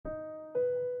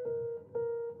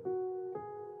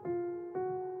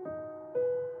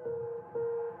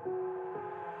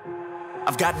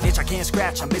I've got an itch I can't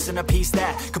scratch, I'm missing a piece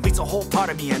that completes a whole part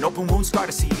of me, an open wound scar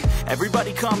to see.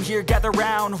 Everybody come here, gather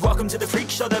round, welcome to the freak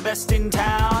show, the best in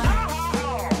town.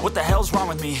 What the hell's wrong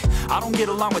with me? I don't get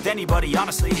along with anybody,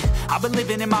 honestly. I've been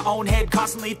living in my own head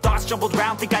constantly, thoughts jumbled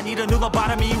round, think I need a new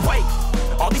lobotomy. Wait,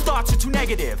 all these thoughts are too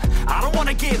negative. I don't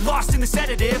wanna get lost in the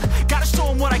sedative. Gotta show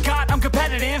them what I got, I'm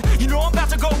competitive. You know I'm about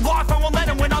to go off, I won't let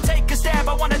them win, I'll take a stab.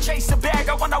 I wanna chase a bag,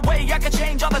 I want a way I can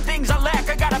change all the things I lack.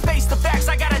 I gotta face the facts,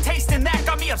 I got a taste in that.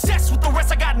 Got me obsessed with the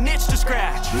rest, I got an itch to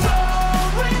scratch.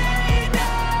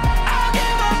 I'll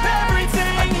give up everything.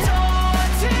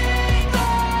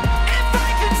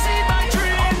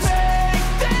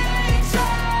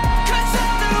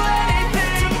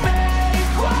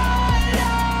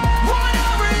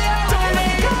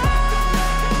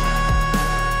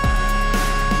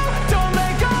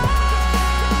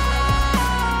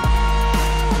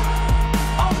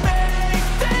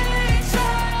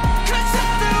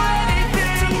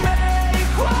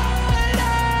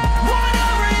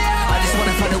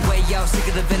 Sick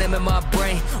of the venom in my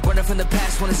brain, running from the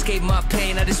past, wanna escape my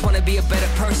pain. I just wanna be a better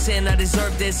person, I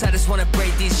deserve this, I just wanna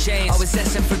break these chains. Always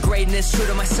asking for greatness, true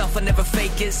to myself, I never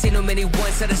fake it. Seen too many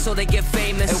once that I so they get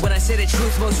famous. And when I say the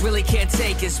truth, most really can't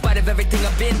take it. In spite of everything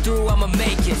I've been through, I'ma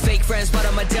make it. Fake friends, but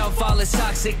on my downfall is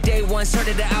toxic. Day one,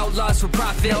 started to outlaws for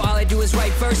profit. Now all I do is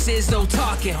write verses, no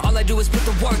talking. All I do is put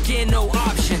the work in, no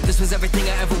option. This was everything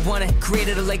I ever wanted,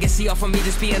 created a legacy off of me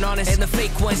just being honest. And the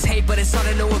fake ones hate, but it's all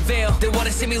to no avail. They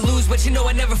wanna see me lose, but you know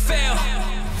I never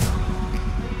fail.